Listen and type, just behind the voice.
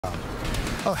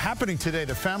Oh, happening today,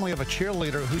 the family of a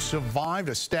cheerleader who survived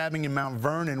a stabbing in Mount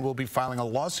Vernon will be filing a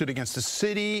lawsuit against the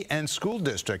city and school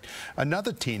district.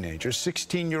 Another teenager,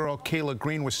 16-year-old Kayla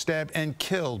Green, was stabbed and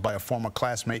killed by a former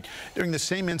classmate during the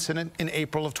same incident in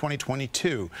April of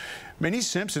 2022. Minnie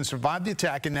Simpson survived the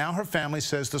attack, and now her family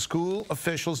says the school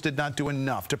officials did not do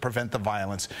enough to prevent the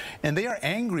violence. And they are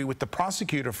angry with the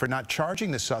prosecutor for not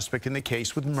charging the suspect in the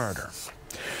case with murder.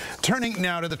 Turning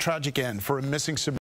now to the tragic end for a missing